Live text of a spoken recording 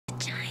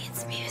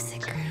It's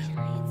music.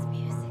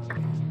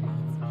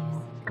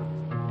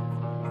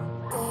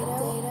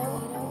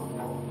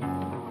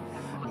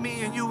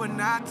 Me and you are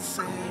not the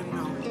same,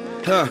 no.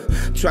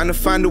 Trying to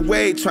find a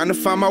way, trying to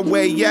find my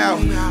way out.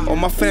 All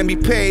my family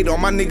paid, all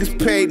my niggas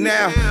paid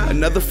now.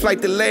 Another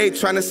flight delayed,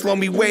 trying to slow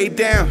me way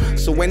down.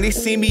 So when they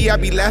see me, I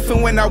be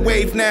laughing when I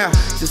wave now.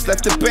 Just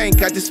left the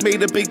bank, I just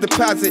made a big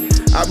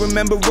deposit. I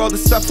remember all the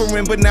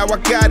suffering, but now I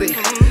got it.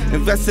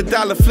 Invest a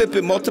dollar, flip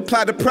it,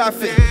 multiply the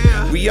profit.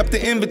 We up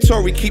the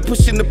inventory, keep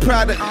pushing the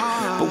product.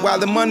 But while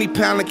the money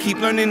piling, keep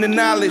learning the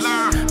knowledge.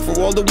 For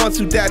all the ones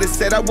who doubted,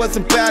 said I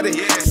wasn't about it.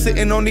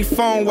 Sitting on their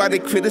phone while they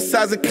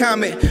criticize a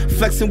comment.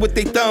 Flexing with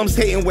their thumbs,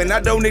 hating when I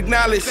don't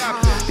acknowledge.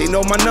 They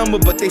know my number,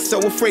 but they so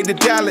afraid to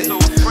dial it.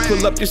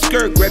 Pull up your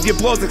skirt, grab your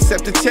balls,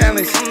 accept the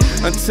challenge.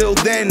 Until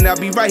then, I'll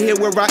be right here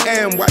where I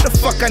am. Why the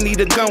fuck I need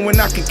a gun when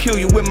I can kill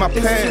you with my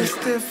pen? It's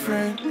just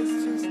different.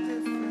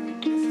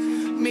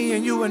 Me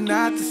and you are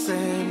not the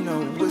same, no,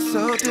 we're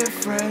so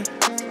different.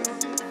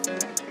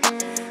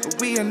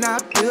 We are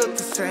not built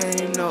the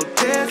same, no,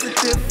 there's a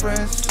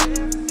difference.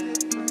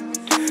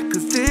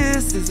 Cause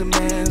this is a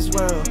man's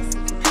world,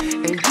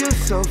 and you're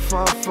so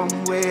far from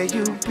where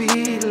you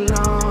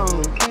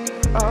belong.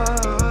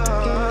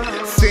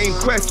 Same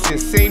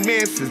questions, same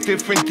answers,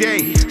 different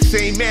day.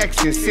 Same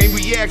actions, same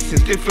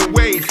reactions, different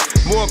ways.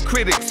 More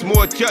critics,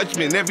 more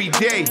judgment every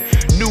day.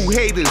 New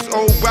haters,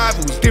 old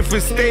rivals,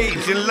 different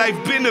stage. And life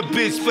been a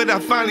bitch, but I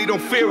finally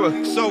don't fear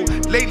her. So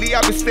lately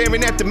I've been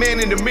staring at the man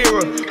in the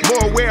mirror.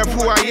 More aware of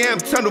who I am,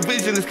 tunnel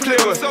vision is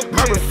clearer.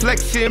 My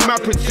reflection, my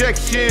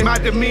projection, my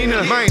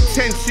demeanor, my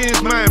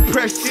intentions, my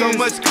impressions, so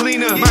much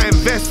cleaner. My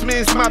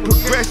investments, my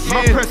progression,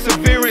 my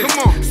perseverance.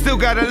 Still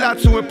got a lot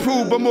to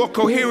improve, but more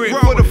coherent.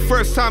 For the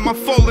first time I'm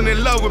falling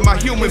in love with my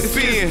human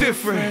being.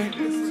 Different.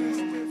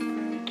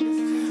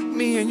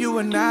 Me and you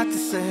are not the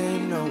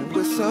same, no,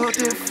 we're so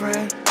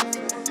different.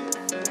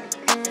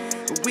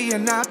 We are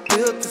not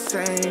built the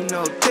same,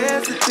 no,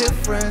 there's a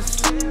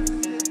difference.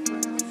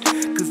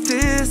 Cause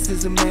this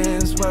is a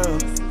man's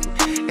world,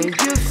 and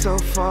you're so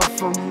far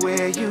from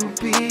where you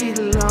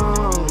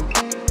belong.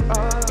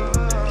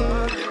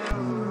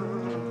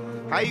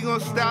 How you gonna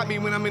stop me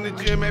when I'm in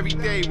the gym every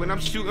day, when I'm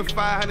shooting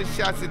 500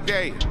 shots a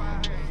day?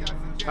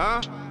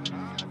 Huh?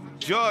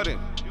 Jordan,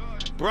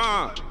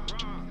 Bron,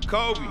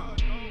 Kobe.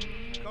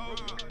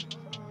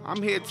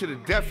 I'm here to the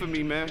death of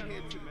me, man.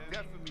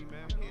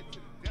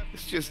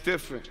 It's just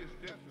different.